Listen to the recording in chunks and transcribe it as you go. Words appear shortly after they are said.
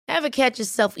Ever catch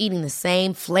yourself eating the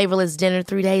same flavorless dinner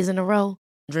 3 days in a row?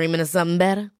 Dreaming of something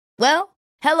better? Well,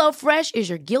 HelloFresh is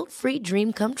your guilt-free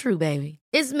dream come true, baby.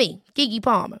 It's me, Keke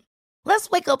Palmer. Let's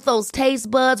wake up those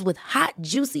taste buds with hot,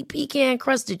 juicy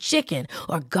pecan-crusted chicken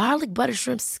or garlic butter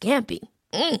shrimp scampi.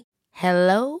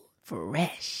 Hello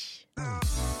Fresh.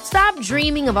 Stop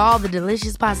dreaming of all the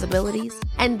delicious possibilities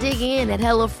and dig in at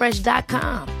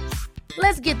HelloFresh.com.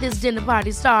 Let's get this dinner party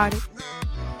started.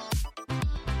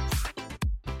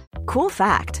 Cool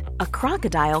fact, a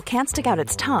crocodile can't stick out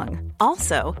its tongue.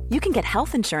 Also, you can get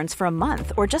health insurance for a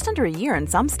month or just under a year in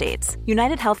some states.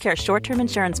 United Healthcare short-term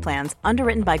insurance plans,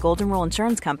 underwritten by Golden Rule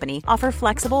Insurance Company, offer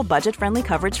flexible, budget-friendly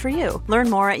coverage for you. Learn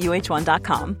more at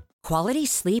uh1.com. Quality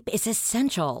sleep is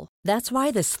essential. That's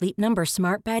why the Sleep Number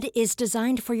Smart Bed is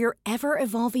designed for your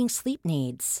ever-evolving sleep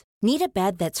needs. Need a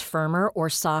bed that's firmer or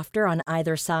softer on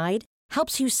either side?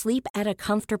 Helps you sleep at a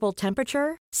comfortable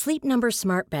temperature? Sleep Number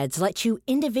Smart Beds let you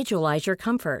individualize your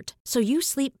comfort, so you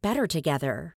sleep better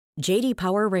together. J.D.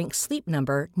 Power ranks Sleep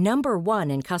Number number 1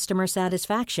 in customer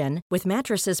satisfaction with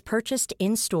mattresses purchased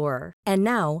in-store. And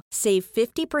now, save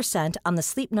 50% on the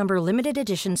Sleep Number Limited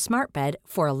Edition Smart Bed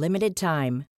for a limited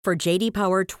time. For J.D.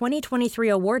 Power 2023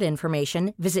 award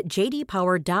information, visit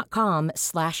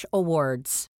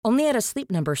jdpower.com/awards. Only at a Sleep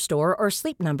Number store or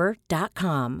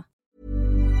sleepnumber.com.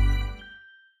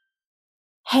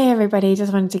 Hey everybody,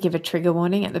 just wanted to give a trigger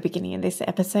warning at the beginning of this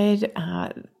episode.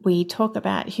 We talk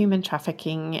about human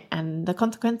trafficking and the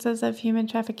consequences of human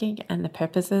trafficking and the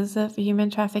purposes of human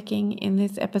trafficking in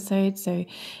this episode. So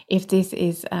if this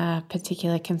is a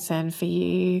particular concern for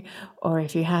you, or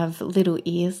if you have little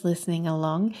ears listening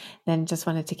along, then just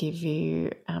wanted to give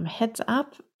you a heads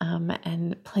up,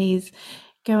 and please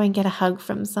go and get a hug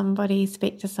from somebody,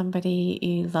 speak to somebody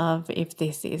you love if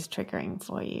this is triggering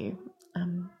for you.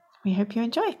 We hope you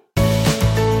enjoy.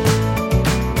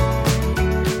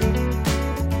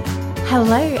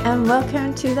 Hello and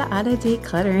welcome to the Art of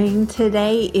Decluttering.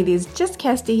 Today it is just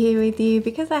Kirsty here with you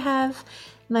because I have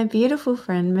my beautiful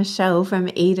friend Michelle from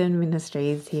Eden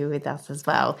Ministries here with us as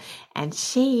well. And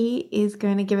she is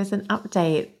going to give us an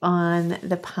update on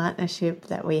the partnership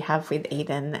that we have with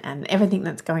Eden and everything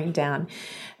that's going down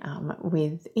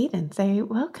with Eden. So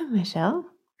welcome, Michelle.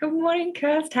 Good morning,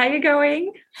 Kirst. How are you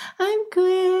going? I'm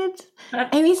good.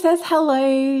 Amy says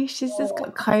hello. She's just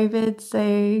got COVID,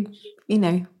 so, you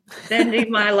know.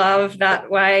 Sending my love that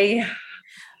way.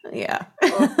 Yeah.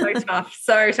 Oh,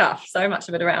 so tough. So much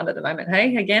of it around at the moment,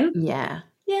 hey, again? Yeah.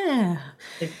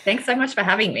 Thanks so much for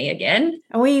having me again.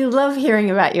 We love hearing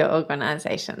about your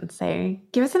organisation, so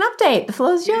give us an update. The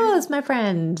floor is yours, my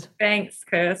friend. Thanks,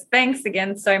 Kirst. Thanks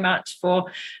again so much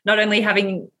for not only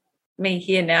having me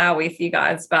here now with you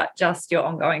guys, but just your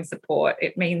ongoing support.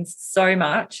 It means so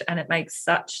much and it makes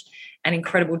such an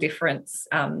incredible difference.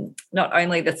 Not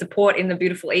only the support in the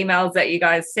beautiful emails that you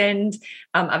guys send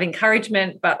of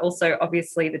encouragement, but also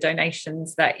obviously the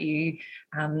donations that you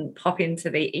pop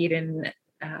into the Eden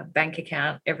bank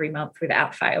account every month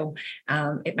without fail.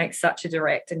 It makes such a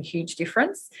direct and huge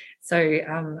difference.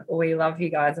 So we love you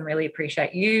guys and really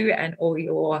appreciate you and all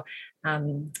your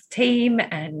team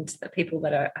and the people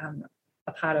that are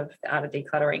a part of the Art of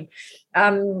Decluttering.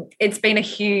 It's been a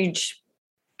huge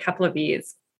couple of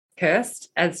years, Kirst,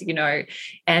 as you know,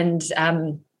 and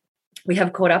we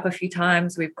have caught up a few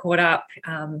times. We've caught up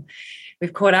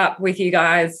with you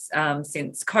guys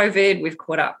since COVID. We've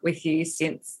caught up with you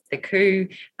since the coup,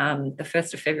 the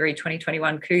 1st of February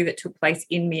 2021 coup that took place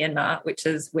in Myanmar, which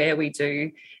is where we do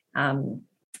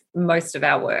most of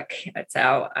our work. It's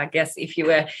our, I guess, if you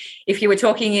were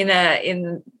talking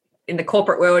in the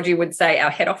corporate world, you would say our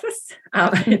head office.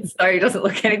 So it doesn't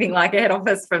look anything like a head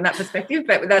office from that perspective,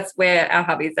 but that's where our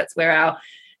hub is. That's where our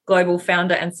global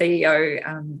founder and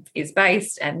CEO is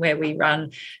based and where we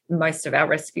run most of our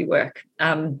rescue work.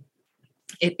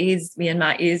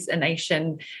 Myanmar is a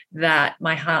nation that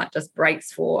my heart just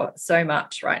breaks for so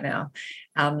much right now,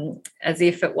 as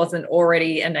if it wasn't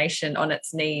already a nation on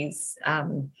its knees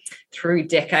through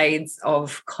decades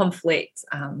of conflict,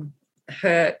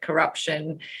 hurt,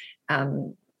 corruption,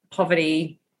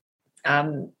 poverty,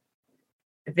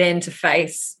 then to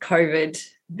face COVID,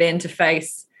 then to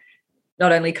face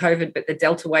not only COVID, but the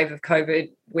Delta wave of COVID,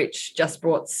 which just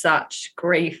brought such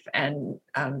grief and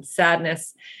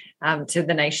sadness to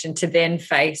the nation, to then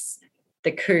face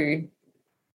the coup,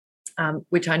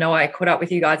 which I know I caught up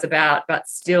with you guys about, but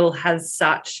still has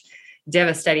such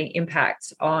devastating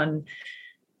impact on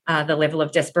the level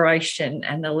of desperation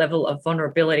and the level of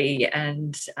vulnerability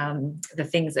and the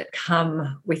things that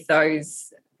come with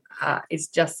those is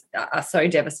just so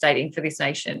devastating for this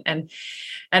nation. And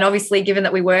obviously, given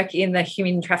that we work in the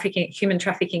human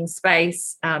trafficking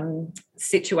space,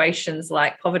 situations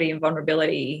like poverty and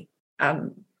vulnerability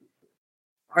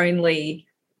only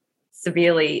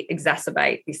severely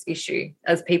exacerbate this issue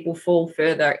as people fall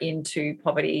further into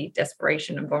poverty,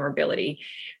 desperation, and vulnerability.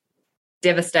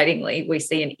 Devastatingly, we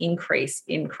see an increase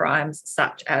in crimes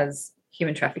such as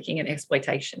human trafficking and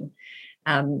exploitation.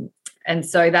 And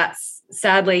so that's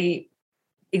sadly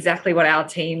exactly what our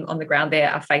team on the ground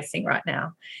there are facing right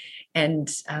now. And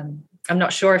I'm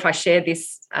not sure if I shared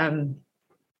this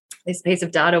piece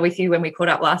of data with you when we caught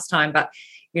up last time, but,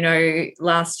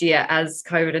 last year as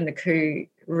COVID and the coup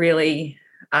really,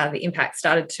 the impact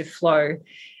started to flow,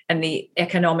 and the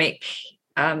economic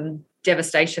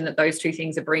devastation that those two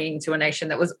things are bringing to a nation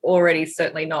that was already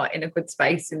certainly not in a good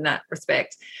space in that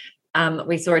respect.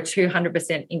 We saw a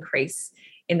 200% increase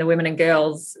in the women and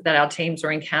girls that our teams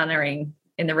were encountering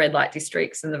in the red light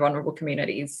districts and the vulnerable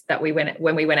communities that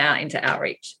when we went out into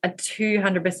outreach, a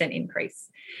 200% increase.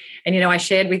 And, I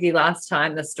shared with you last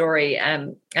time the story,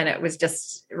 and it was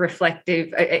just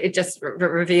reflective. It just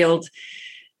revealed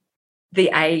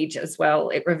the age as well.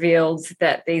 It revealed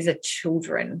that these are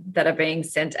children that are being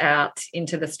sent out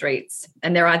into the streets,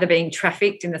 and they're either being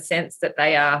trafficked in the sense that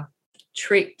they are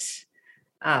tricked,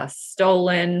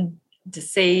 stolen,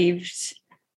 deceived,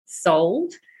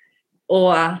 sold,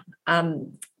 or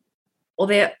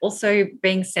they're also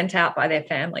being sent out by their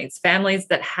families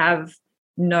that have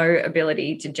no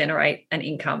ability to generate an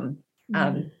income,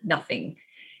 nothing.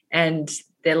 And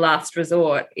their last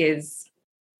resort is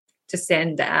to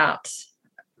send out,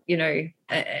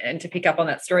 and to pick up on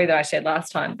that story that I shared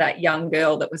last time, that young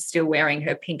girl that was still wearing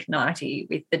her pink nightie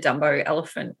with the Dumbo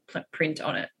elephant print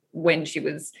on it when she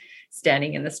was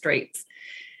standing in the streets.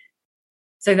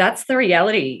 So that's the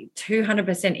reality,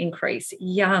 200% increase,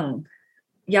 young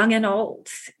and old.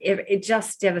 It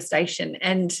just devastation.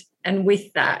 And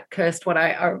with that, Kirst, what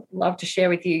I love to share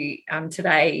with you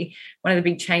today, one of the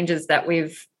big changes that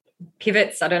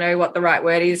pivots, I don't know what the right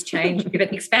word is,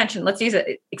 pivot, expansion. Let's use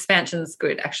it. Expansion's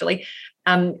good, actually,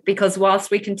 because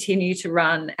whilst we continue to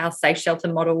run our safe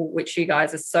shelter model, which you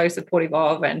guys are so supportive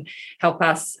of and help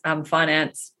us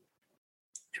finance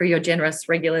through your generous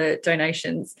regular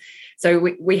donations.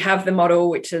 So we have the model,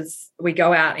 which is we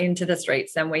go out into the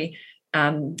streets and we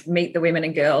meet the women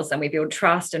and girls, and we build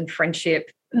trust and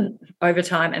friendship over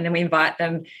time, and then we invite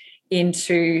them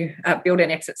into build an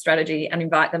exit strategy and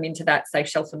invite them into that safe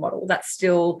shelter model. That's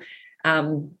still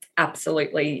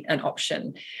absolutely an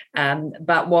option.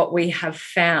 But what we have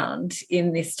found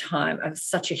in this time of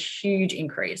such a huge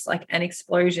increase, like an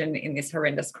explosion in this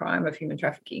horrendous crime of human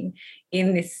trafficking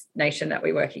in this nation that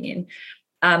we're working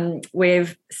in,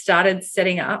 we've started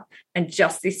setting up, and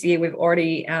just this year we've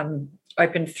already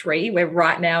opened 3. We're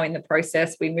right now in the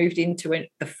process. We moved into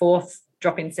the 4th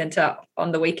drop-in centre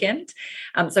on the weekend.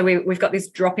 So we've got this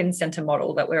drop-in centre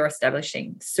model that we're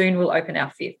establishing. Soon we'll open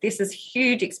our 5th. This is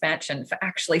huge expansion for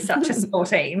actually such a small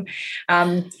team.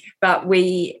 But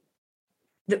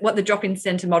what the drop-in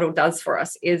centre model does for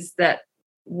us is that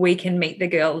we can meet the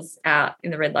girls out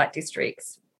in the red light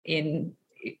districts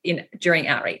during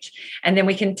outreach, and then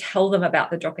we can tell them about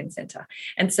the drop-in centre.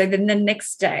 And so then the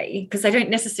next day, because they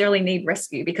don't necessarily need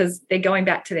rescue because they're going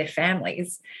back to their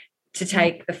families to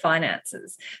take the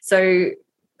finances. So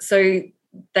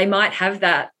they might have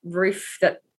that roof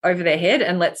that over their head,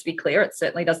 and let's be clear, it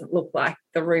certainly doesn't look like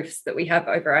the roofs that we have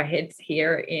over our heads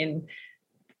here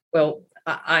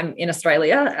I'm in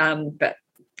Australia,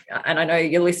 and I know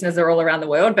your listeners are all around the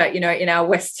world, but, in our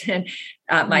Western,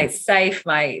 my safe,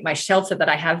 my shelter that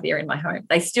I have there in my home,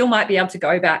 they still might be able to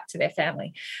go back to their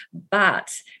family.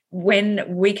 But when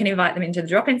we can invite them into the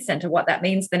drop-in centre, what that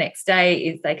means the next day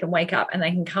is they can wake up and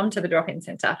they can come to the drop-in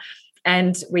centre,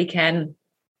 and we can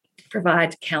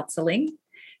provide counselling,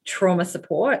 trauma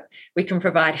support. We can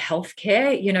provide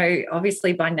healthcare.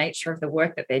 Obviously by nature of the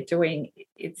work that they're doing,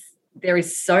 there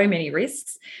is so many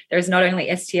risks. There is not only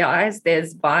STIs,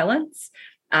 there's violence,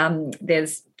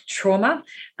 there's trauma.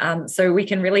 So we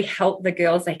can really help the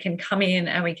girls. They can come in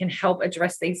and we can help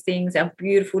address these things. Our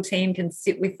beautiful team can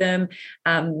sit with them,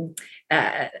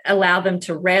 allow them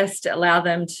to rest, allow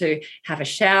them to have a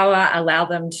shower, allow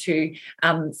them to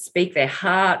speak their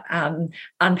heart,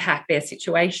 unpack their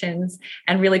situations,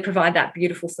 and really provide that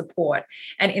beautiful support.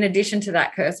 And in addition to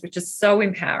that, Kirst, which is so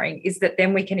empowering, is that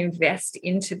then we can invest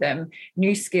into them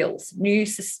new skills, new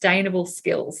sustainable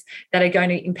skills that are going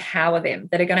to empower them,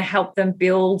 that are going to help them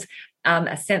build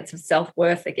a sense of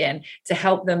self-worth again, to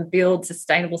help them build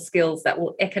sustainable skills that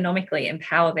will economically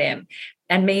empower them.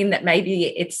 and mean that maybe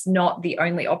it's not the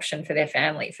only option for their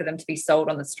family for them to be sold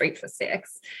on the street for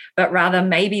sex, but rather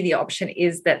maybe the option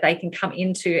is that they can come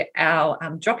into our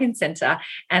drop-in centre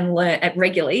and learn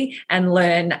regularly and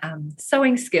learn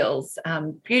sewing skills,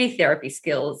 beauty therapy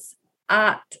skills,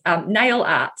 art, nail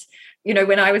art. You know,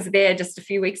 when I was there just a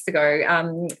few weeks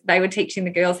ago, they were teaching the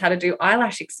girls how to do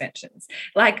eyelash extensions,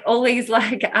 like all these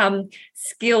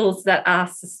skills that are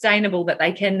sustainable that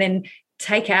they can then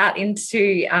take out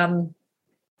into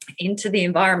the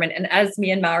environment. And as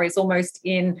Myanmar is almost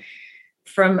in,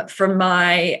 from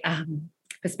my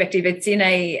perspective, it's in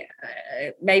a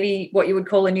maybe what you would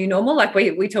call a new normal. Like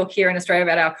we talk here in Australia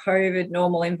about our COVID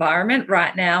normal environment.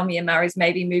 Right now, Myanmar is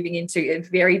maybe moving into a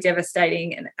very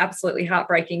devastating and absolutely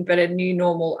heartbreaking, but a new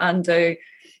normal under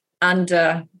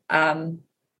the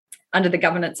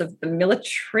governance of the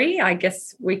military, I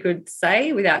guess we could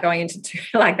say, without going into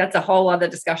that's a whole other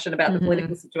discussion about the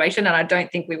political situation, and I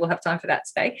don't think we will have time for that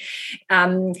today.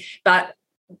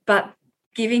 But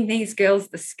giving these girls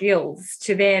the skills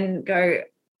to then go,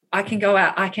 I can go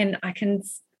out, I've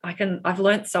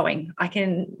learnt sewing, I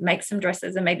can make some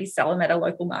dresses and maybe sell them at a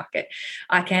local market.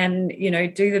 I can,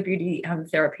 do the beauty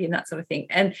therapy and that sort of thing.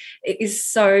 And it is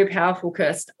so powerful,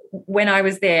 Kirst. When I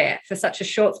was there for such a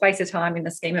short space of time in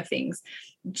the scheme of things,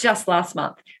 just last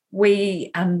month,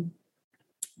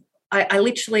 I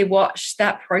literally watched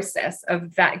that process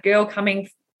of that girl coming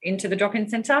into the drop-in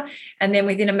centre, and then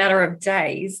within a matter of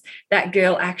days, that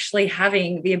girl actually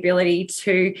having the ability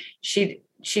to, she'd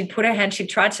put her hand, she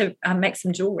tried to make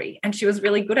some jewelry, and she was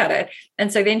really good at it.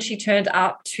 And so then she turned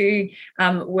up to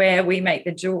where we make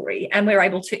the jewelry, and we're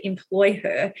able to employ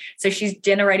her. So she's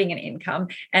generating an income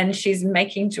and she's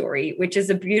making jewelry, which is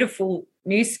a beautiful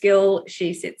new skill.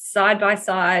 She sits side by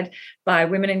side by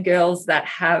women and girls that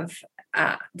have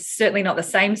certainly not the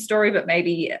same story, but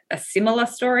maybe a similar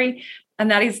story. And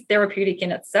that is therapeutic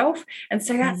in itself. And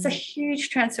so that's a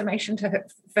huge transformation for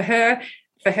her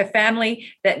family,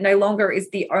 that no longer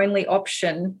is the only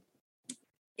option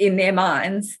in their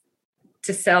minds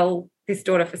to sell this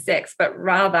daughter for sex, but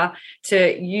rather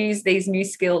to use these new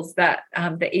skills that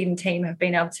the Eden team have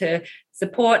been able to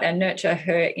support and nurture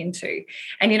her into.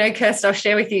 And, Kirst, I'll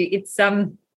share with you, it's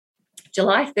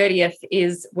July 30th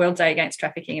is World Day Against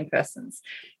Trafficking in Persons.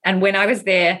 And when I was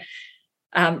there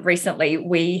recently,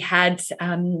 we had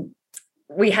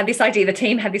this idea, the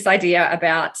team had this idea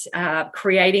about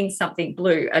creating something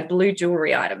blue, a blue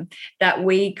jewelry item that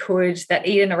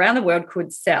Eden around the world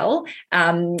could sell,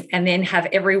 and then have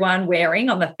everyone wearing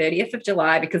on the 30th of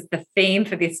July, because the theme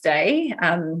for this day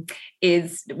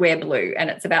is Wear Blue, and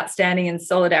it's about standing in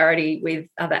solidarity with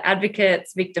other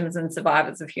advocates, victims and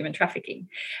survivors of human trafficking.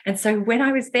 And so when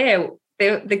I was there,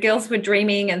 the girls were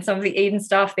dreaming, and some of the Eden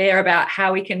staff there, about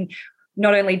how we can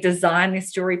not only design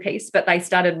this jewelry piece, but they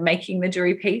started making the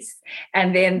jewelry piece.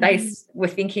 And then they were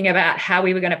thinking about how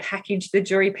we were going to package the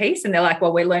jewelry piece. And they're like,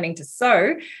 well, we're learning to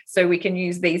sew, so we can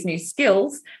use these new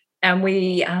skills. And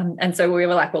and so we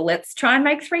were like, well, let's try and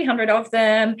make 300 of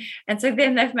them. And so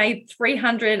then they've made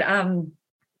 300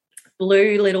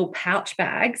 blue little pouch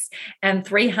bags and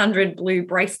 300 blue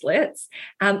bracelets,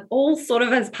 all sort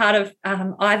of as part of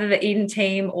either the Eden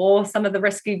team or some of the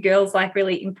rescue girls, like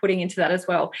really inputting into that as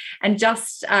well. And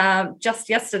just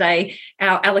yesterday,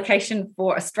 our allocation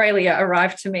for Australia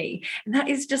arrived to me. And that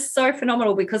is just so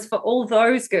phenomenal, because for all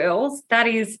those girls, that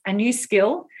is a new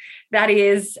skill. That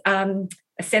is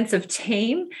a sense of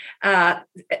team.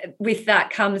 With that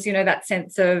comes, that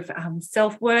sense of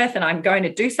self-worth, and I'm going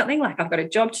to do something, like I've got a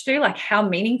job to do. Like, how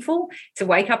meaningful to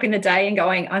wake up in the day and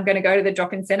going, I'm going to go to the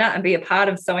drop-in centre and be a part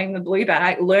of sewing the blue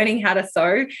bag, learning how to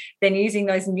sew, then using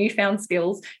those newfound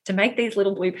skills to make these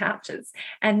little blue pouches.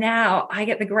 And now I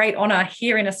get the great honour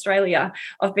here in Australia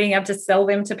of being able to sell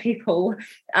them to people,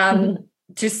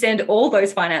 to send all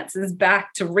those finances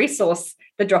back to resource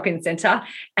the drop-in centre,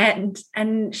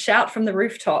 and shout from the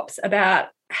rooftops about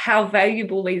how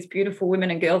valuable these beautiful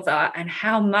women and girls are, and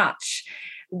how much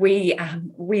we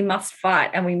must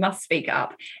fight and we must speak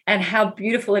up, and how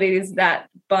beautiful it is that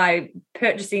by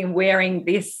purchasing and wearing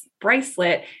this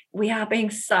bracelet, we are being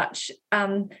such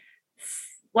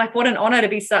what an honour to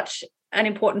be such an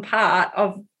important part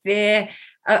of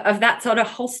that sort of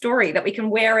whole story, that we can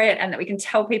wear it and that we can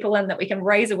tell people and that we can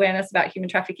raise awareness about human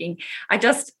trafficking.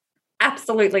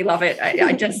 absolutely love it.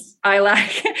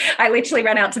 I literally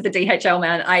ran out to the DHL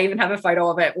man. I even have a photo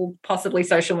of it. We'll possibly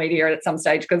social media it at some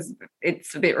stage because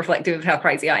it's a bit reflective of how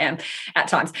crazy I am at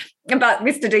times. But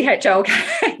Mr.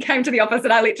 DHL came to the office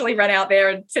and I literally ran out there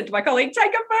and said to my colleague,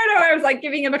 take a photo. I was like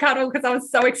giving him a cuddle because I was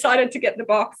so excited to get the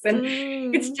box. And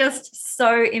it's just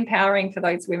so empowering for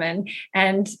those women,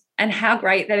 and how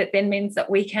great that it then means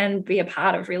that we can be a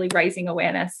part of really raising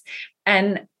awareness.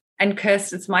 And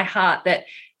Kirst, it's my heart that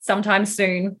sometime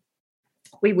soon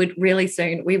we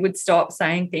would stop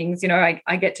saying things.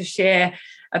 I get to share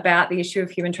about the issue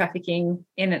of human trafficking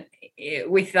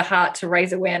with the heart to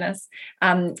raise awareness,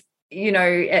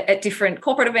 at different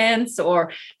corporate events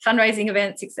or fundraising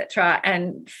events, etc.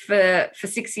 And for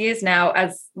 6 years now,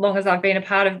 as long as I've been a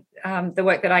part of the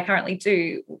work that I currently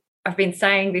do, I've been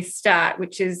saying this stat,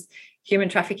 which is human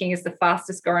trafficking is the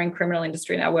fastest growing criminal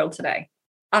industry in our world today.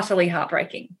 Utterly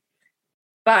heartbreaking.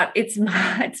 But it's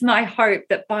my hope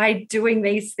that by doing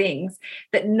these things,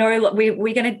 that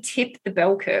we're going to tip the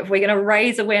bell curve. We're going to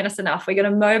raise awareness enough. We're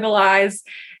going to mobilize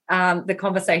the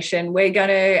conversation. We're going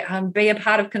to be a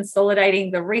part of consolidating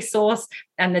the resource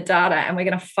and the data, and we're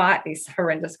going to fight this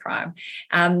horrendous crime.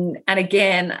 And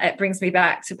again, it brings me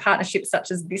back to partnerships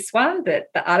such as this one that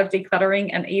the Art of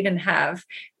Decluttering and Eden have.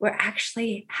 We're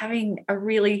actually having a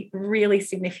really, really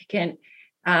significant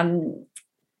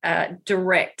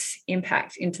direct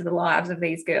impact into the lives of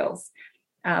these girls.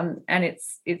 And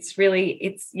it's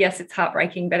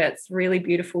heartbreaking, but it's really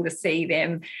beautiful to see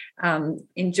them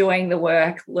enjoying the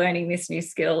work, learning this new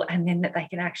skill, and then that they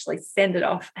can actually send it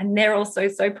off. And they're also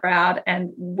so proud,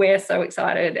 and we're so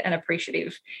excited and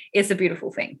appreciative. It's a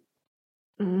beautiful thing.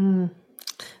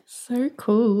 So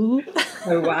cool.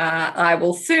 So I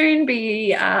will soon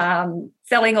be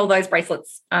selling all those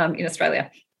bracelets in Australia.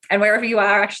 And wherever you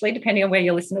are, actually, depending on where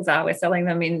your listeners are, we're selling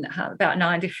them in about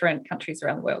 9 different countries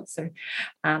around the world. So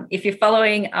if you're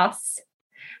following us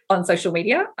on social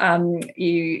media,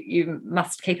 you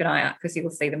must keep an eye out because you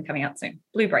will see them coming out soon.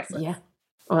 Blue bracelets. Yeah.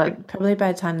 Well, probably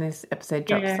by the time this episode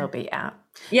drops, they'll be out.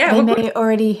 Yeah. They may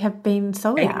already have been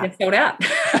sold out. They've sold out.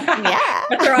 Yeah.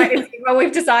 That's all right. Well,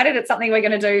 we've decided it's something we're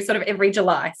going to do sort of every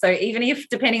July. So even if,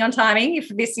 depending on timing, if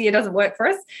this year doesn't work for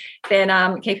us,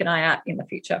 then keep an eye out in the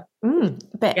future.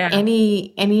 But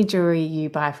any jewelry you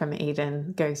buy from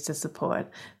Eden goes to support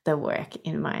the work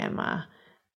in Myanmar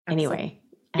anyway.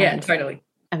 Yeah, totally.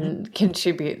 And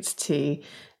contributes to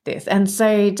this. And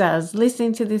so does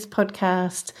listening to this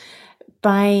podcast,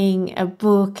 buying a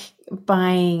book,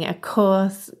 buying a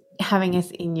course, having us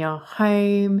in your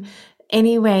home.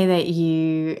 Any way that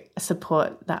you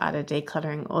support the Art of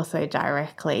Decluttering also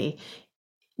directly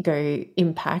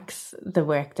impacts the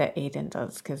work that Eden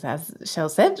does, because as Shell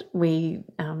said, we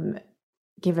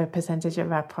give a percentage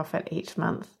of our profit each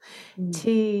month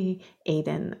to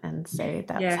Eden, and so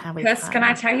that's how we. Kirst, can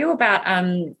I tell you about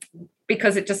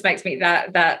because it just makes me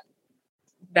that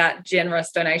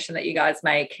generous donation that you guys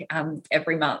make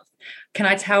every month. Can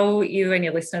I tell you and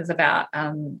your listeners about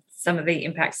some of the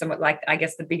impacts, I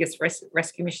guess the biggest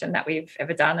rescue mission that we've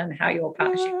ever done, and how your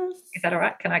partnership, is that all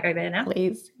right? Can I go there now?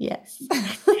 Please, yes.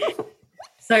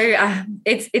 So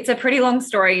it's a pretty long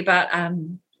story, but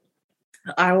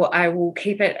I will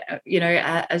keep it,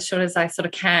 as short as I sort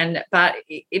of can. But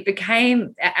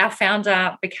our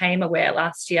founder became aware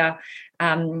last year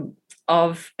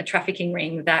of a trafficking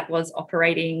ring that was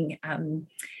operating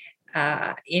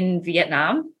in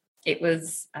Vietnam. It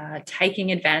was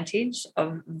taking advantage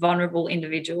of vulnerable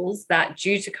individuals that,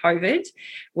 due to COVID,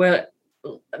 were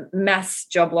mass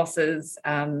job losses,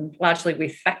 largely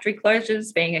with factory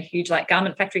closures being a huge, like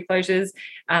garment factory closures,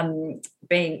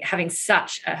 having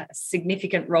such a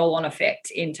significant roll-on effect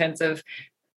in terms of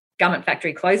garment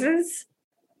factory closures,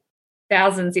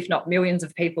 thousands, if not millions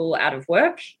of people out of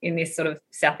work in this sort of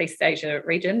Southeast Asia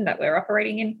region that we're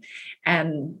operating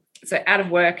in. So out of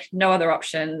work, no other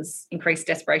options, increased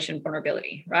desperation,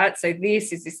 vulnerability, right? So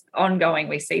this ongoing,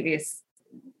 we see this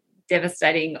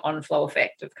devastating on-flow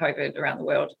effect of COVID around the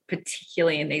world,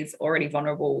 particularly in these already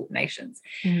vulnerable nations.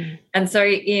 And so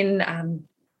in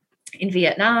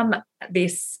Vietnam,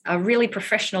 this really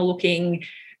professional-looking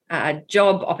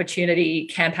job opportunity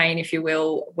campaign, if you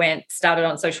will, started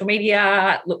on social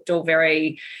media, looked all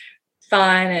very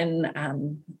fine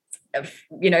and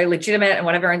legitimate and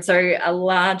whatever. And so a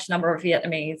large number of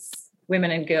Vietnamese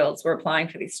women and girls were applying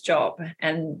for this job,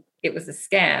 and it was a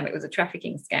scam. It was a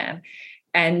trafficking scam.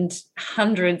 And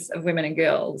hundreds of women and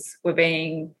girls were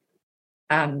being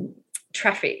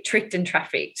tricked and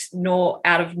trafficked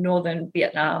out of northern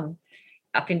Vietnam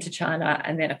up into China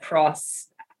and then across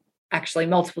actually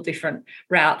multiple different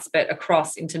routes, but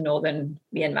across into northern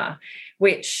Myanmar,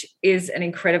 which is an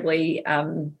incredibly,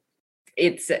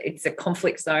 it's a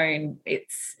conflict zone.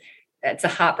 It's a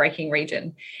heartbreaking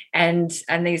region. And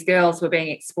these girls were being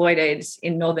exploited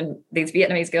these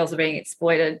Vietnamese girls were being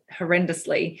exploited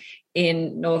horrendously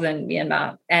in northern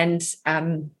Myanmar. And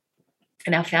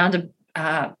our founder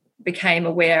became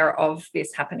aware of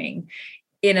this happening.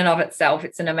 In and of itself,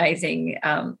 it's an amazing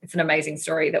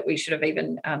story that we should have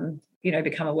even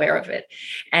become aware of it,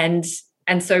 and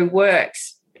so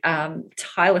worked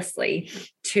tirelessly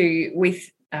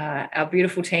with our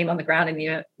beautiful team on the ground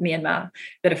in Myanmar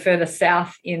that are further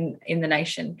south in the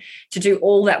nation, to do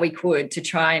all that we could to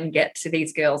try and get to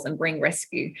these girls and bring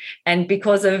rescue. And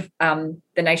because of the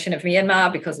nation of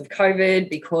Myanmar, because of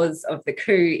COVID, because of the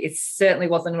coup, it certainly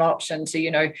wasn't an option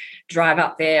to drive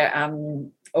up there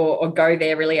or go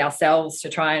there really ourselves to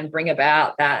try and bring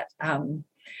about that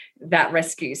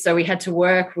rescue. So we had to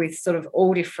work with sort of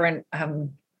all different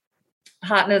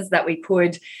partners that we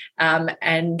could,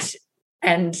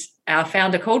 and our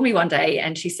founder called me one day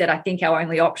and she said, I think our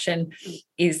only option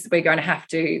is we're going to have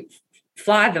to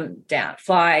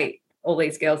fly all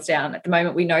these girls down. At the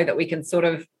moment, we know that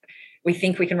we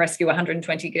think we can rescue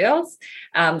 120 girls.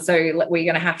 So we're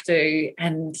going to have to,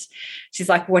 and she's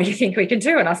like, what do you think we can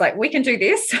do? And I was like, we can do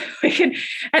this. We can.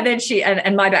 And then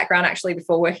and my background actually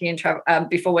before working in travel,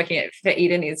 for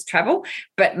Eden is travel,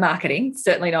 but marketing,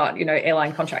 certainly not,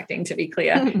 airline contracting, to be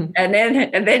clear. and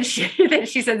then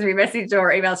she sends me a message or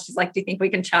emails. She's like, do you think we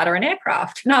can charter an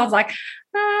aircraft? And I was like,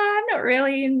 I'm not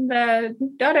really I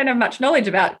don't have much knowledge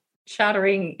about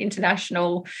chartering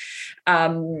international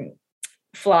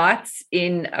flights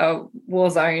in a war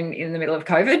zone in the middle of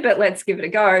COVID, but let's give it a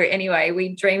go. Anyway,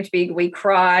 we dreamed big, we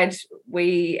cried,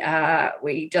 we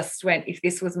just went, if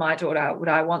this was my daughter, would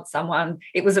I want someone?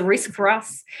 It was a risk for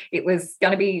us. It was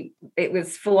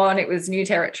full on, it was new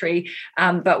territory,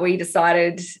 but we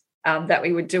decided that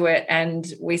we would do it,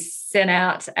 and we sent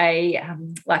out a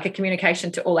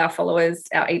communication to all our followers,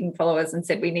 our Eden followers, and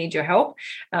said, we need your help.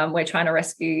 We're trying to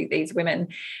rescue these women.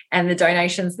 And the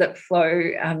donations that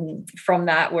flow from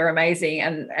that were amazing,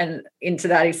 and into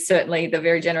that is certainly the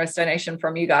very generous donation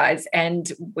from you guys.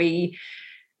 And we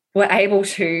were able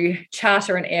to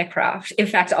charter an aircraft. In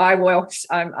fact,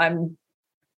 I'm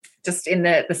just in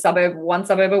the suburb, one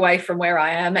suburb away from where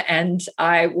I am. And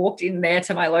I walked in there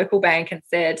to my local bank and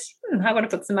said, I want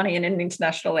to put some money in an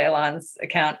international airlines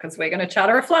account because we're going to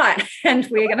charter a flight and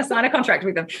we're going to sign a contract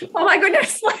with them. Oh my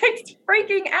goodness, like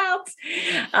freaking out.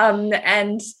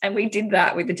 And we did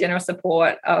that with the generous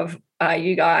support of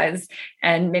you guys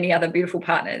and many other beautiful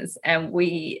partners. And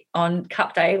we, on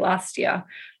Cup Day last year,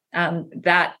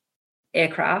 that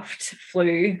aircraft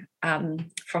flew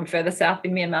from further south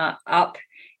in Myanmar up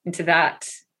into that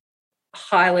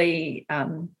highly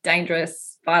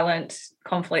dangerous, violent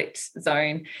conflict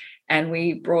zone. And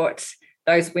we brought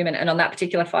those women, and on that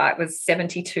particular flight was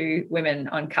 72 women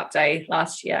on Cup Day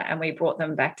last year, and we brought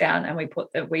them back down, and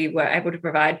we were able to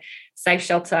provide safe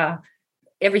shelter,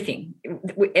 everything.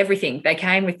 They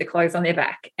came with the clothes on their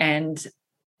back, and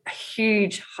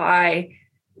huge high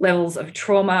levels of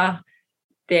trauma.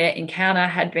 Their encounter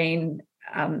had been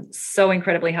so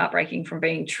incredibly heartbreaking, from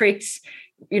being tricked.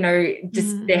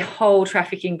 Just their whole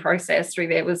trafficking process through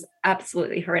there was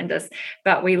absolutely horrendous.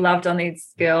 But we loved on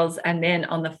these girls. And then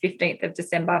on the 15th of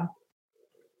December,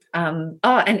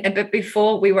 but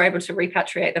before we were able to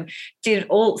repatriate them, did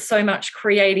so much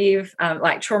creative,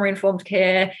 like trauma-informed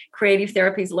care, creative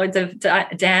therapies, loads of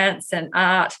dance and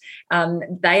art.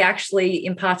 They actually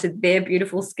imparted their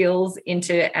beautiful skills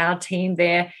into our team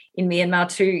there in Myanmar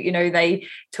too. They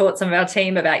taught some of our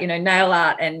team about, nail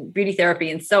art and beauty therapy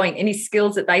and sewing, any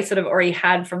skills that they sort of already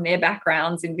had from their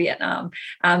backgrounds in Vietnam,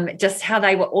 just how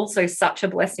they were also such a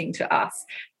blessing to us,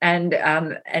 and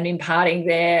imparting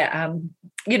their,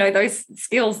 those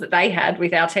skills that they had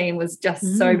with our team was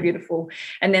just so beautiful.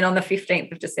 And then on the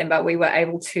 15th of December, we were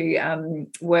able to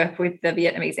work with the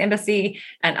Vietnamese embassy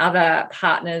and other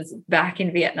partners back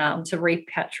in Vietnam to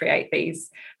repatriate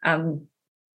these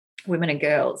women and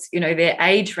girls. Their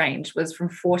age range was from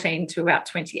 14 to about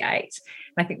 28.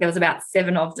 And I think there was about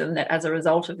 7 of them that, as a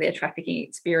result of their trafficking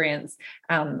experience,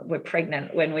 were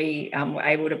pregnant when we were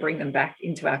able to bring them back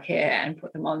into our care and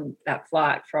put them on that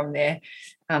flight from their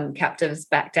captives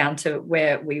back down to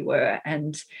where we were.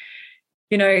 And,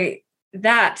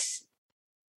 that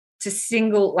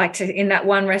in that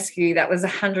one rescue, that was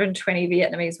 120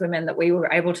 Vietnamese women that we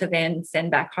were able to then send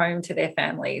back home to their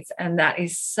families. And that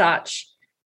is such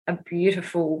a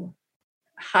beautiful,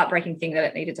 heartbreaking thing that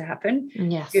it needed to happen.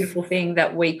 Yes. Beautiful thing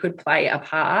that we could play a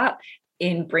part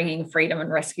in bringing freedom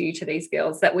and rescue to these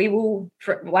girls that we will,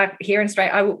 like here in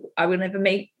Australia, we will never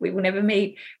meet, we will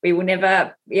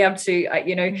never be able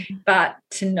to, but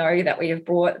to know that we have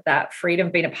brought that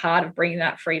freedom, been a part of bringing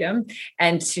that freedom,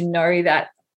 and to know that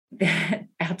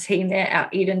our team there, our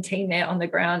Eden team there on the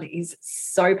ground is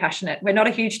so passionate. We're not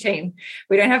a huge team.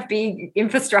 We don't have big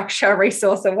infrastructure,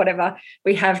 resource or whatever.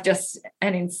 We have just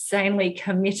an insanely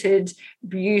committed,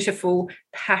 beautiful,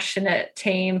 passionate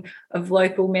team of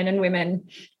local men and women,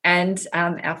 and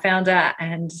our founder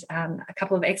and a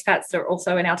couple of expats that are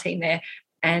also in our team there.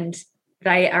 And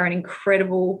they are an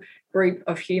incredible group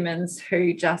of humans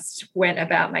who just went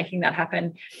about making that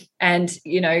happen. And,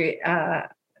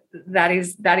 that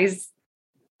is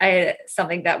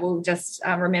something that we'll just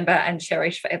remember and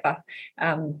cherish forever.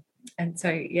 And so,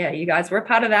 you guys were a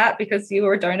part of that because you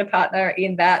were a donor partner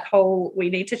in that whole, we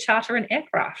need to charter an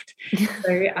aircraft.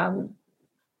 So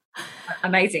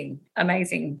amazing.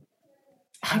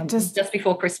 Just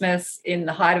before Christmas, in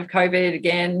the height of COVID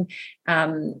again,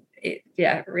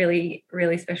 really,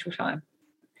 really special time.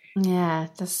 Yeah,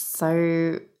 just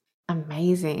so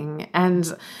amazing.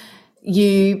 And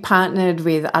you partnered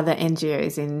with other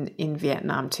NGOs in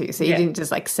Vietnam too. So you didn't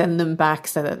just like send them back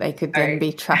so that they could then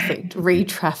be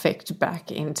re-trafficked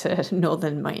back into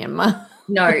northern Myanmar.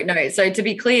 No. So to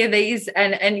be clear, these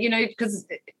and because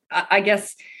I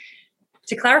guess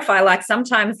to clarify, like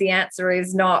sometimes the answer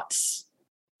is not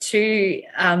to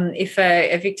if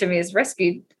a victim is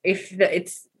rescued, if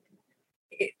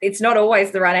it's not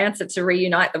always the right answer to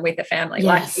reunite them with a family.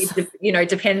 Yes. Like it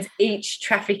depends. Each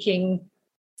trafficking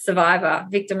survivor,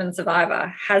 victim and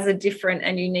survivor, has a different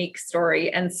and unique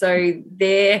story. And so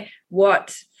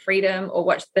what freedom or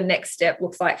what the next step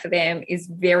looks like for them is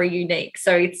very unique.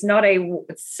 So it's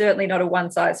certainly not a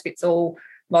one-size-fits-all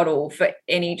model for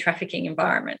any trafficking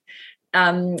environment.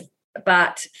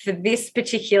 But for these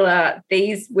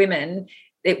women,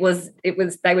 they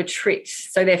were tricked.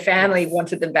 So their family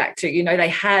wanted them back too. They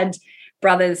had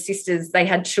brothers, sisters, they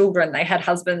had children, they had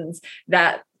husbands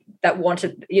that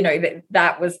wanted,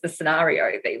 that was the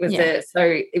scenario. So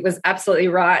it was absolutely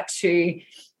right to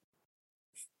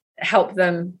help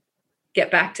them get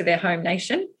back to their home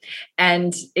nation.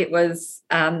 And it was,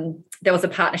 there was a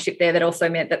partnership there that also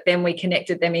meant that then we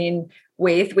connected them in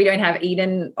with, we don't have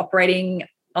Eden operating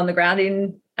on the ground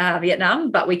in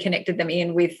Vietnam, but we connected them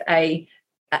in with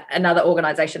another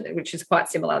organisation which is quite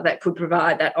similar that could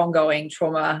provide that ongoing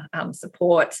trauma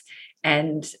support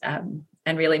and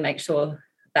really make sure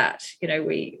that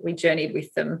we journeyed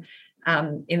with them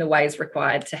in the ways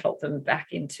required to help them back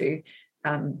into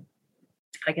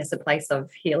I guess a place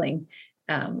of healing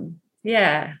and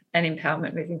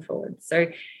empowerment moving forward. So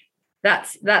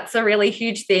that's a really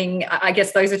huge thing. I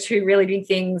guess those are two really big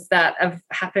things that have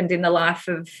happened in the life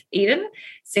of Eden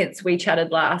since we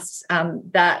chatted last.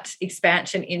 That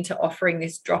expansion into offering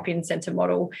this drop-in centre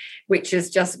model, which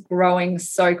is just growing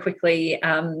so quickly,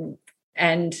 and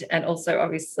also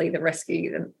obviously the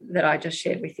rescue that I just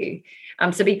shared with you.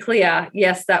 To be clear,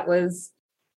 yes, that was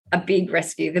a big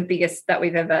rescue, the biggest that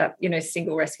we've ever,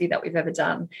 single rescue that we've ever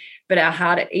done. But our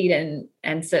heart at Eden,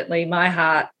 and certainly my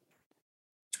heart,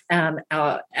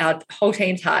 our whole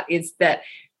team's heart, is that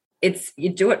you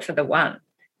do it for the one.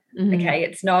 Mm-hmm. Okay,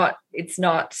 it's not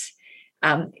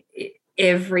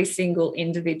every single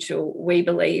individual we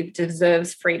believe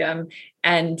deserves freedom,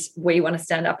 and we want to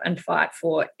stand up and fight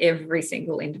for every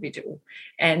single individual,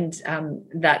 and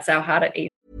that's our heart at Eden.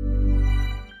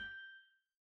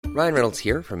 Ryan Reynolds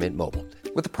here from Mint Mobile.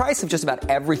 With the price of just about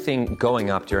everything going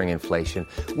up during inflation,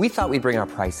 we thought we'd bring our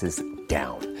prices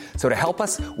down. So to help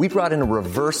us, we brought in a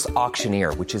reverse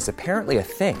auctioneer, which is apparently a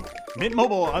thing. Mint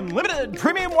Mobile Unlimited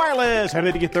Premium Wireless. How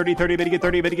to get 30, 30, bit to get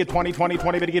 30, bit to get 20, 20,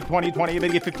 20, bit to get 20, 20, bit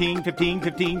to get 15, 15,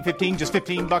 15, 15, just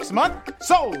 $15 a month?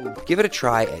 Sold! Give it a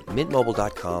try at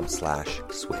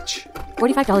mintmobile.com/switch.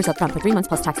 $45 up front for 3 months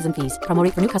plus taxes and fees. Promo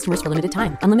rate for new customers for limited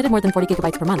time. Unlimited more than 40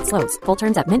 gigabytes per month. Slows full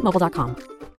terms at mintmobile.com.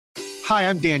 Hi,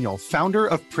 I'm Daniel, founder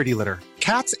of Pretty Litter.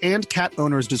 Cats and cat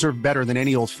owners deserve better than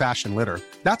any old-fashioned litter.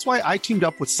 That's why I teamed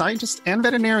up with scientists and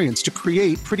veterinarians to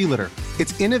create Pretty Litter.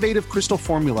 Its innovative crystal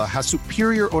formula has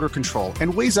superior odor control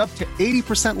and weighs up to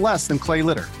 80% less than clay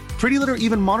litter. Pretty Litter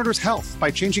even monitors health by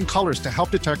changing colors to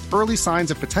help detect early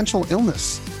signs of potential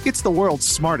illness. It's the world's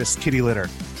smartest kitty litter.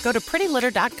 Go to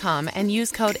prettylitter.com and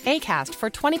use code ACAST for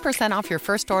 20% off your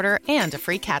first order and a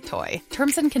free cat toy.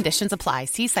 Terms and conditions apply.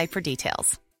 See site for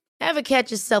details. Ever catch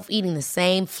yourself eating the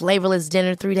same flavorless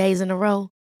dinner 3 days in a row?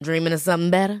 Dreaming of something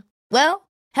better? Well,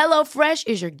 HelloFresh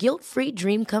is your guilt-free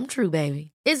dream come true,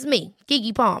 baby. It's me,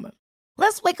 Keke Palmer.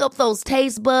 Let's wake up those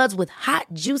taste buds with hot,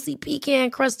 juicy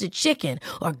pecan-crusted chicken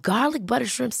or garlic butter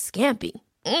shrimp scampi.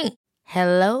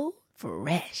 Hello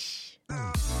Fresh.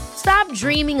 Stop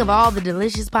dreaming of all the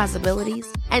delicious possibilities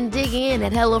and dig in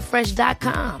at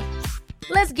HelloFresh.com.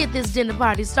 Let's get this dinner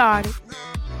party started.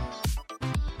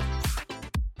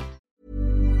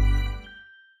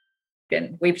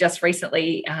 And we've just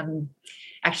recently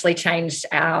actually changed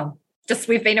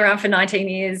we've been around for 19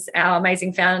 years. Our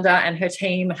amazing founder and her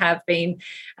team have been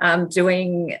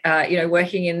working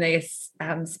in this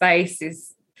space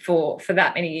is for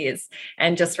that many years.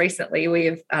 And just recently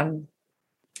we've,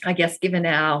 given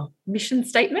our mission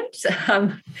statement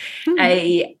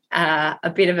a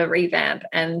bit of a revamp,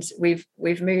 and we've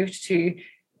moved to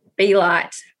be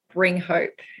light, bring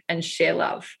hope, and share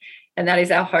love. And that is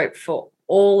our hope for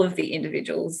all of the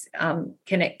individuals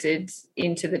connected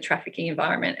into the trafficking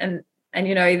environment. And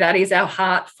that is our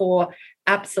heart for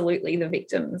absolutely the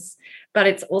victims, but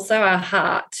it's also our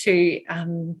heart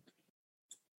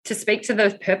to speak to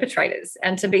those perpetrators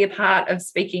and to be a part of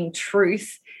speaking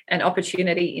truth and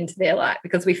opportunity into their life,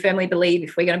 because we firmly believe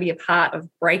if we're going to be a part of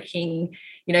breaking,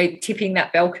 tipping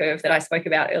that bell curve that I spoke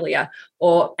about earlier,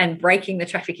 and breaking the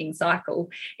trafficking cycle,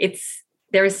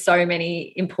 there is so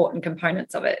many important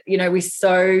components of it. We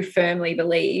so firmly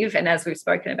believe, and as we've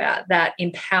spoken about, that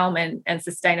empowerment and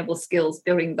sustainable skills,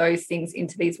 building those things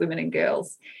into these women and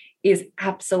girls is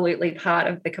absolutely part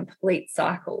of the complete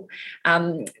cycle.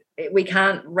 We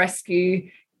can't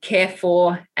rescue, care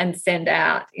for, and send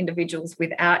out individuals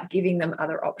without giving them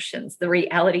other options. The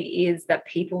reality is that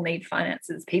people need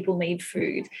finances, people need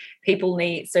food,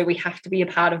 so we have to be a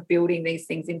part of building these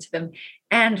things into them.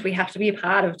 And we have to be a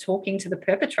part of talking to the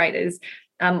perpetrators.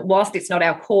 Whilst it's not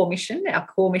our core mission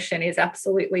is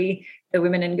absolutely the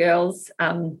women and girls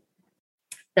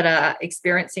that are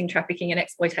experiencing trafficking and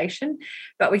exploitation.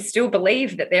 But we still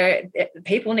believe that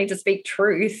people need to speak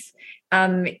truth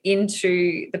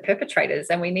into the perpetrators,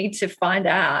 and we need to find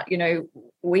out,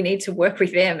 we need to work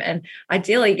with them and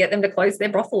ideally get them to close their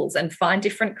brothels and find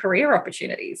different career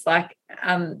opportunities. That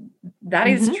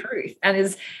is truth.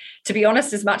 And to be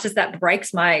honest, as much as that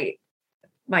breaks my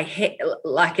head,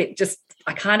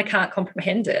 I kind of can't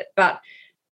comprehend it. But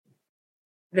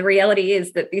the reality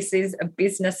is that this is a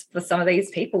business for some of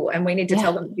these people, and we need to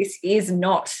tell them this is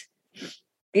not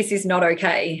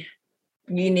okay.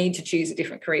 You need to choose a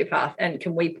different career path, and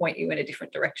can we point you in a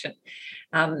different direction?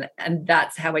 And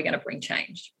that's how we're going to bring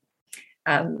change.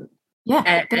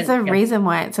 There's a reason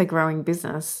why it's a growing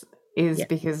business is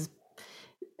because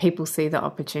people see the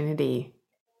opportunity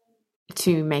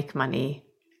to make money,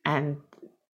 and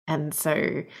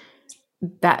so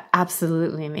that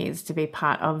absolutely needs to be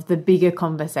part of the bigger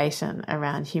conversation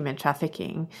around human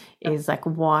trafficking. Is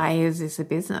why is this a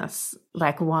business?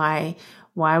 Why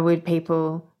would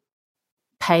people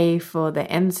pay for the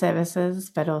end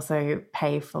services but also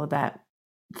pay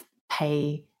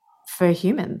for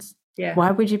humans? Why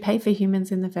would you pay for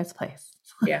humans in the first place?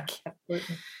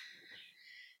 Absolutely.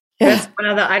 There's one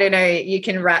other, I don't know, you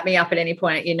can wrap me up at any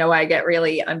point.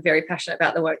 I'm very passionate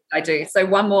about the work I do. So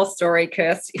one more story,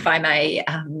 Kirst, if I may.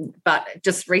 But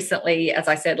just recently, as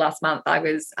I said, last month, I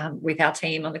was with our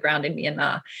team on the ground in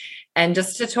Myanmar. And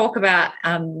just to talk about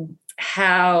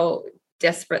how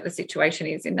desperate the situation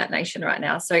is in that nation right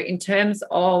now. So in terms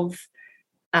of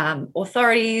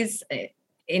authorities,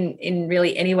 in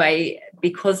really any way,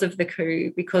 because of the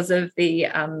coup, because of the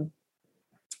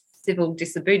civil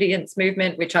disobedience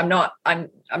movement, which I'm not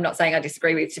saying I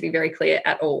disagree with, to be very clear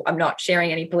at all. I'm not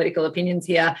sharing any political opinions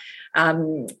here,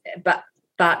 but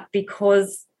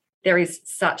because there is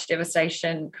such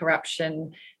devastation,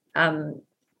 corruption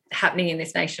happening in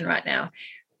this nation right now,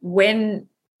 when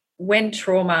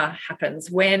trauma happens,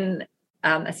 when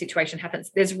a situation happens,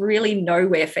 there's really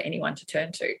nowhere for anyone to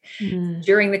turn to.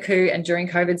 During the coup and during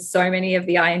COVID, so many of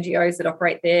the INGOs that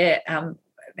operate there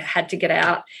had to get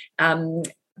out.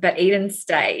 But Eden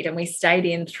stayed, and we stayed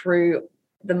in through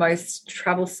the most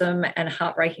troublesome and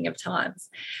heartbreaking of times.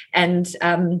 And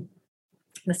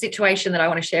the situation that I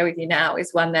want to share with you now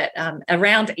is one that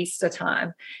around Easter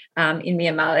time in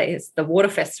Myanmar is the water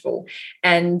festival.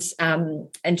 And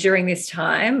during this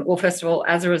time, well, first of all,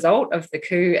 as a result of the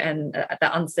coup and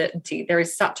the uncertainty, there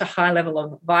is such a high level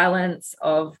of violence,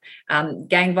 of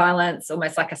gang violence,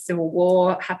 almost like a civil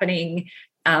war happening.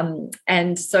 And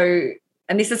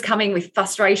this is coming with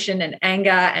frustration and anger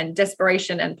and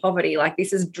desperation and poverty.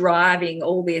 This is driving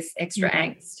all this extra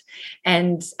angst.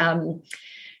 And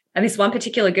this one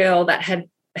particular girl that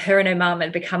her and her mum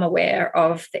had become aware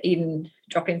of the Eden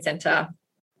drop-in centre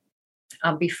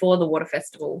before the water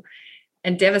festival.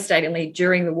 And devastatingly,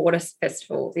 during the water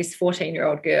festival, this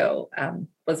 14-year-old girl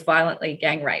was violently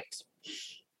gang raped.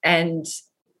 And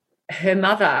her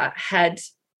mother had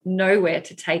nowhere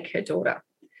to take her daughter.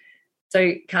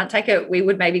 So can't take it. We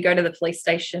would maybe go to the police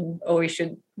station, or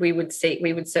we would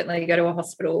certainly go to a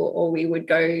hospital, or we would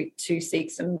go to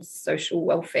seek some social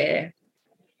welfare.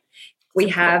 We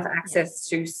have access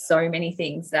to so many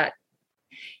things that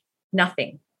no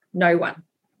one.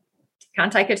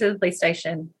 Can't take her to the police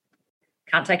station,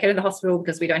 can't take her to the hospital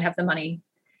because we don't have the money.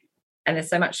 And there's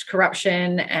so much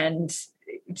corruption and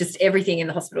just everything in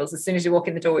the hospitals. As soon as you walk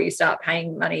in the door, you start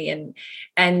paying money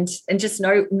and just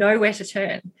nowhere to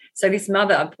turn. So this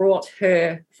mother brought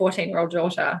her 14-year-old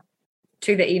daughter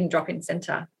to the Eden Drop-In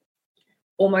Centre,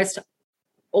 almost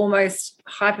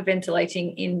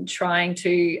hyperventilating in trying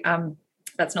to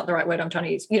that's not the right word I'm trying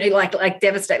to use, like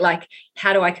devastate, like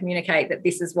how do I communicate that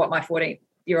this is what my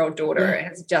 14-year-old daughter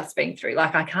has just been through?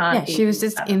 Like I can't. Yeah, she was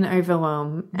just in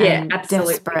overwhelm and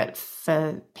absolutely desperate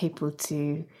for people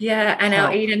to and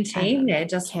our Eden team there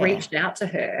just reached out to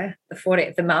her,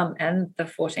 the mum and the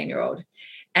 14-year-old,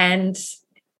 and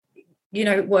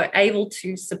were able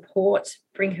to support,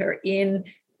 bring her in,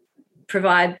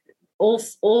 provide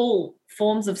all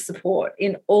forms of support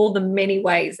in all the many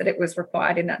ways that it was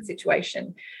required in that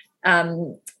situation,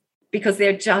 because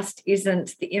there just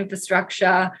isn't the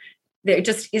infrastructure, there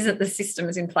just isn't the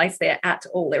systems in place there at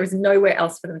all. There is nowhere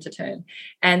else for them to turn.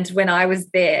 And when I was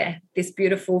there, this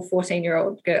beautiful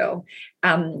 14-year-old girl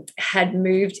had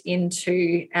moved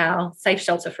into our safe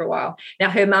shelter for a while.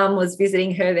 Now, her mum was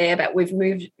visiting her there, but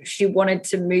she wanted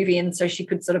to move in so she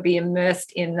could sort of be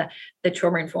immersed in the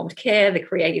trauma-informed care, the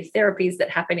creative therapies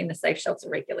that happen in the safe shelter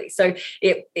regularly. So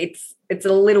it's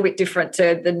a little bit different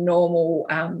to the normal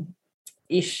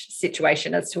ish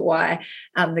situation as to why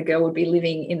the girl would be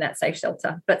living in that safe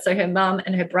shelter. But so her mum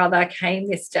and her brother came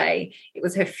this day. It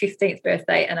was her 15th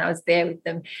birthday, and I was there with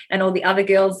them. And all the other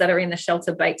girls that are in the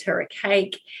shelter baked her a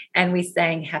cake, and we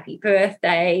sang happy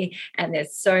birthday. And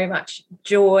there's so much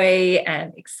joy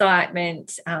and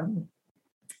excitement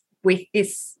with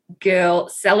this girl,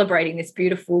 celebrating this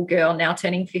beautiful girl now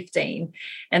turning 15,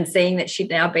 and seeing that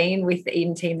she'd now been with the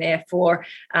Eden team there for,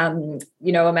 a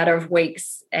matter of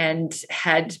weeks, and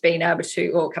had been able to,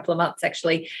 or a couple of months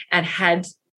actually, and had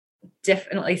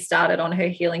definitely started on her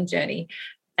healing journey.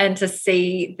 And to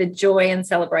see the joy and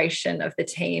celebration of the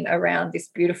team around this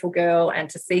beautiful girl, and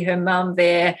to see her mum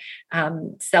there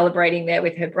celebrating there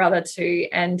with her brother too.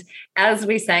 And as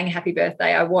we sang happy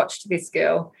birthday, I watched this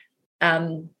girl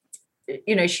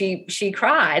she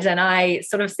cried, and I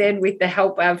sort of said, with the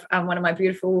help of one of my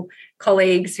beautiful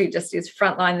colleagues who just is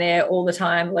frontline there all the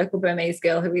time, local Burmese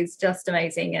girl who is just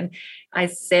amazing, and I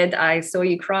said, I saw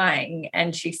you crying,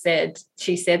 and she said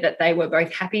that they were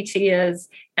both happy tears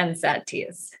and sad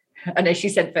tears. I know she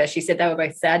said they were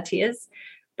both sad tears,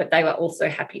 but they were also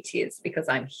happy tears because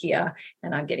I'm here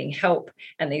and I'm getting help,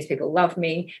 and these people love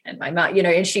me, and my mum,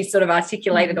 and she sort of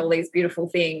articulated all these beautiful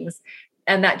things,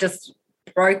 and that just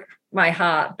broke my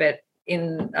heart, but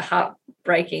in a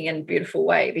heartbreaking and beautiful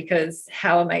way, because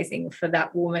how amazing for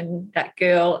that woman, that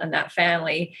girl, and that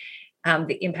family,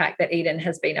 the impact that Eden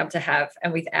has been able to have.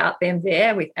 And without them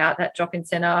there, without that drop-in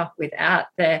centre, without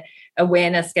the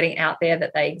awareness getting out there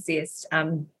that they exist,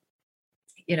 who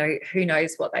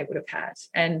knows what they would have had.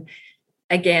 And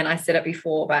again, I said it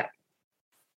before, but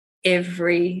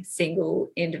every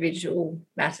single individual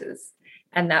matters.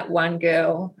 And that one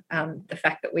girl, the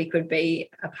fact that we could be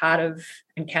a part of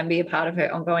and can be a part of her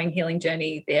ongoing healing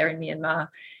journey there in Myanmar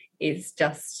is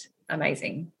just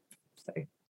amazing. So,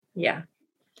 yeah.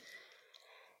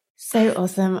 So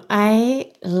awesome.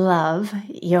 I love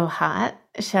your heart,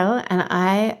 Shell, and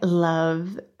I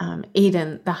love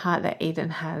Eden, the heart that Eden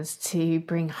has to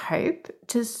bring hope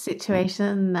to a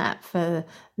situation that for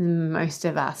most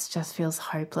of us just feels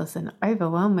hopeless and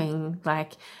overwhelming.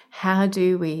 Like, how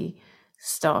do we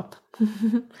stop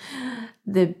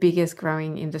the biggest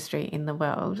growing industry in the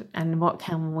world, and what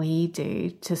can we do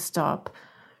to stop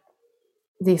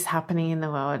this happening in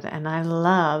the world? And I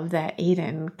love that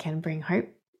Eden can bring hope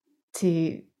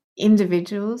to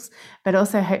individuals, but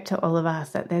also hope to all of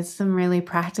us, that there's some really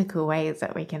practical ways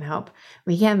that we can help.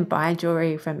 We can buy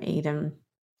jewelry from Eden.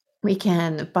 We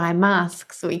can buy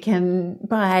masks, we can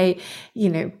buy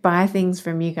things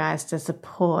from you guys to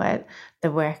support the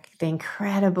work, the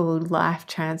incredible life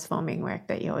transforming work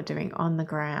that you're doing on the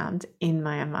ground in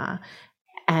Myanmar,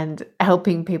 and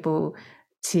helping people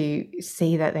to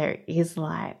see that there is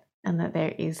light, and that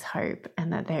there is hope,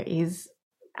 and that there is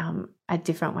a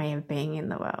different way of being in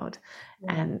the world.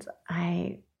 Yeah. And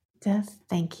I just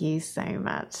thank you so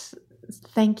much.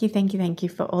 Thank you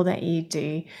for all that you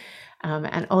do.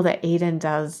 And all that Eden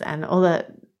does, and all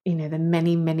that, the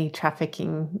many, many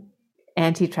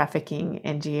anti-trafficking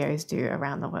NGOs do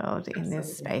around the world in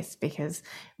this space, because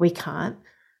we can't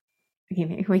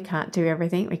we can't do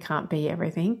everything, we can't be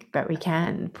everything, but we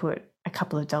can put a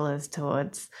couple of dollars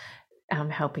towards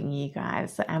helping you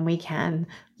guys, and we can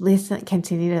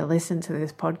continue to listen to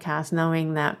this podcast,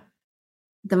 knowing that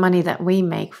the money that we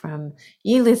make from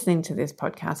you listening to this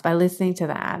podcast, by listening to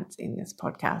the ads in this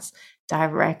podcast,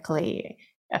 directly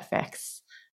affects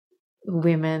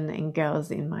women and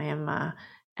girls in Myanmar,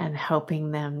 and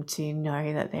helping them to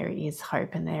know that there is hope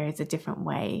and there is a different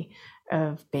way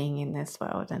of being in this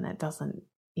world, and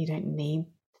you don't need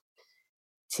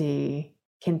to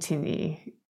continue.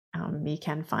 You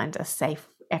can find a safe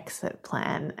exit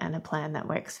plan, and a plan that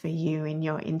works for you in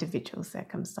your individual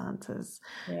circumstances.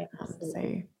 Yeah,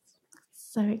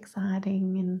 so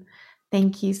exciting, and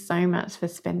thank you so much for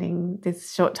spending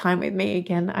this short time with me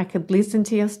again. I could listen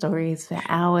to your stories for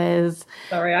hours.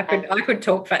 Sorry, I could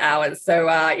talk for hours. So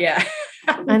yeah.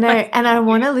 I know, and I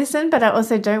want to listen, but I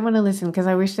also don't want to listen because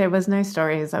I wish there was no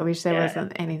stories. I wish there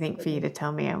wasn't anything for you to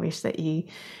tell me. I wish that you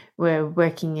were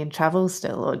working in travel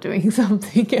still or doing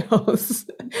something else,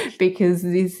 because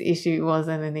this issue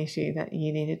wasn't an issue that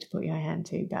you needed to put your hand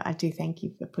to. But I do thank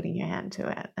you for putting your hand to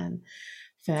it and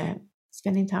for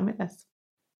spending time with us.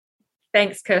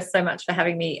 Thanks, Kirst, so much for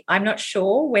having me. I'm not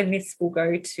sure when this will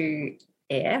go to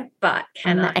air, but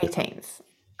on the 18th.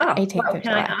 Oh, 18th well, of can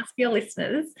July. I ask your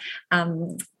listeners,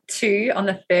 on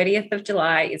the 30th of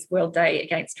July is World Day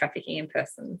Against Trafficking in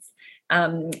Persons.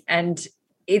 And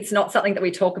it's not something that we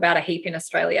talk about a heap in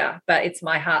Australia, but it's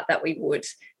my heart that we would,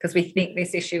 because we think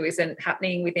this issue isn't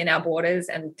happening within our borders,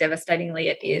 and devastatingly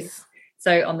it is.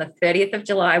 So on the 30th of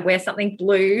July, wear something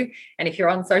blue. And if you're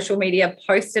on social media,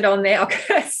 post it on there. Oh,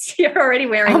 Kirst, you're already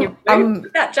wearing your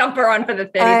that jumper on for the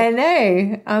 30th. I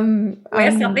know.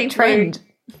 Wear something trained.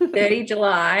 blue. 30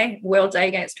 July, World Day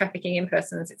Against Trafficking in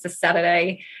Persons. It's a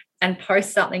Saturday, and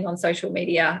post something on social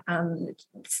media.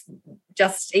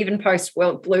 Just even post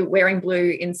wearing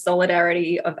blue in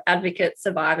solidarity of advocates,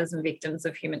 survivors, and victims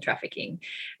of human trafficking.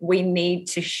 We need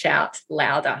to shout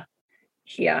louder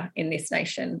here in this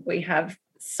nation. We have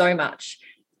so much,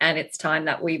 and it's time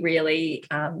that we really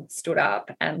stood up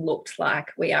and looked like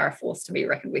we are a force to be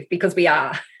reckoned with, because we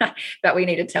are, but we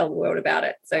need to tell the world about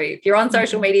it. So if you're on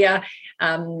social media,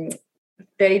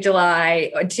 30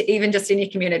 July, or even just in your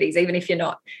communities, even if you're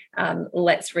not,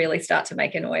 let's really start to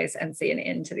make a noise and see an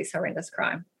end to this horrendous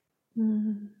crime.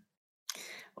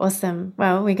 Awesome.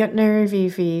 Well, we got no review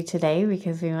for you today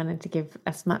because we wanted to give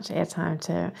as much airtime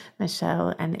to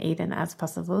Michelle and Eden as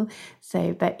possible.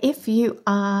 But if you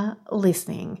are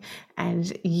listening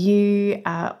and you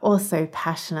are also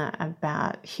passionate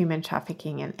about human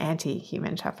trafficking and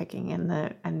anti-human trafficking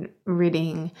and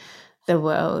ridding the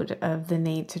world of the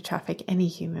need to traffic any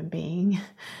human being,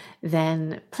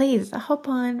 then please hop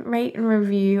on, rate and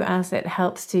review us. It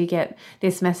helps to get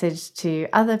this message to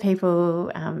other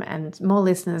people and more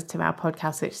listeners to our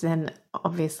podcast, which then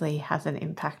obviously has an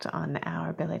impact on our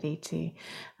ability to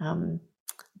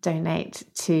donate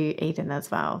to Eden as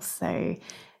well. So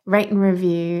rate and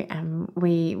review, and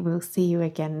we will see you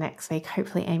again next week.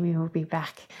 Hopefully Amy will be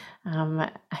back.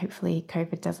 Hopefully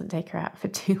COVID doesn't take her out for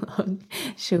too long.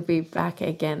 She'll be back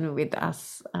again with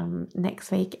us next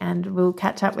week, and we'll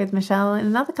catch up with Michelle in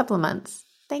another couple of months.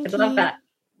 Thank you. I love that.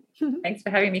 Thanks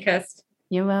for having me, Kirst.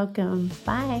 You're welcome.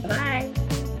 Bye. Bye.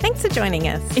 Thanks for joining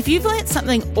us. If you've learnt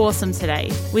something awesome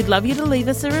today, we'd love you to leave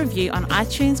us a review on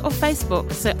iTunes or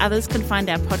Facebook so others can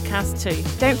find our podcast too.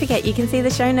 Don't forget you can see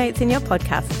the show notes in your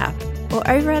podcast app or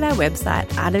over at our website,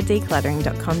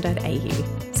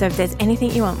 artofdecluttering.com.au. So if there's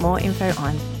anything you want more info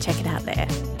on, check it out there.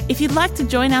 If you'd like to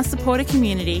join our supporter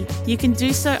community, you can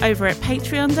do so over at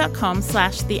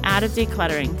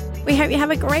patreon.com/theartofdecluttering. We hope you have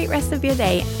a great rest of your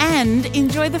day and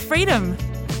enjoy the freedom.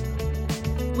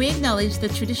 We acknowledge the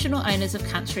traditional owners of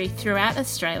country throughout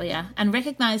Australia and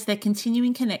recognise their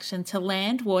continuing connection to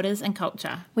land, waters and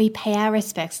culture. We pay our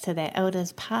respects to their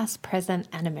elders past, present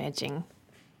and emerging.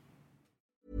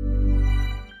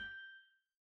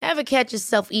 Ever catch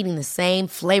yourself eating the same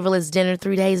flavorless dinner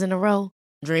 3 days in a row?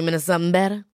 Dreaming of something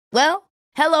better? Well,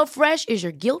 HelloFresh is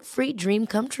your guilt-free dream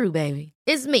come true, baby.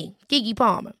 It's me, Keke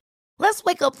Palmer. Let's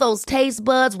wake up those taste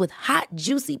buds with hot,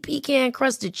 juicy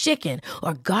pecan-crusted chicken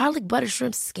or garlic butter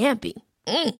shrimp scampi.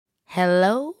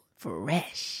 Hello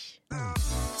Fresh.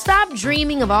 Stop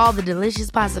dreaming of all the delicious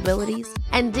possibilities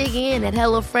and dig in at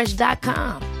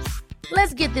HelloFresh.com.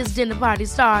 Let's get this dinner party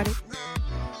started.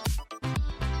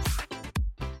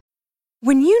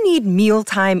 When you need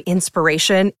mealtime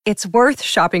inspiration, it's worth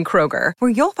shopping Kroger, where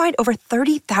you'll find over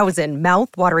 30,000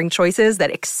 mouth-watering choices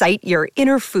that excite your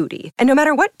inner foodie. And no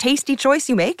matter what tasty choice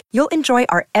you make, you'll enjoy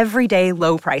our everyday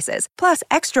low prices, plus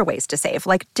extra ways to save,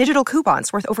 like digital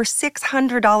coupons worth over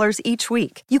 $600 each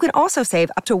week. You can also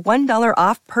save up to $1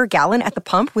 off per gallon at the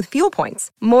pump with fuel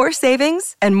points. More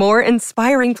savings and more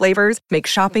inspiring flavors make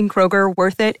shopping Kroger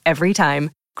worth it every time.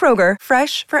 Kroger,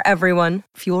 fresh for everyone.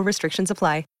 Fuel restrictions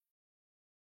apply.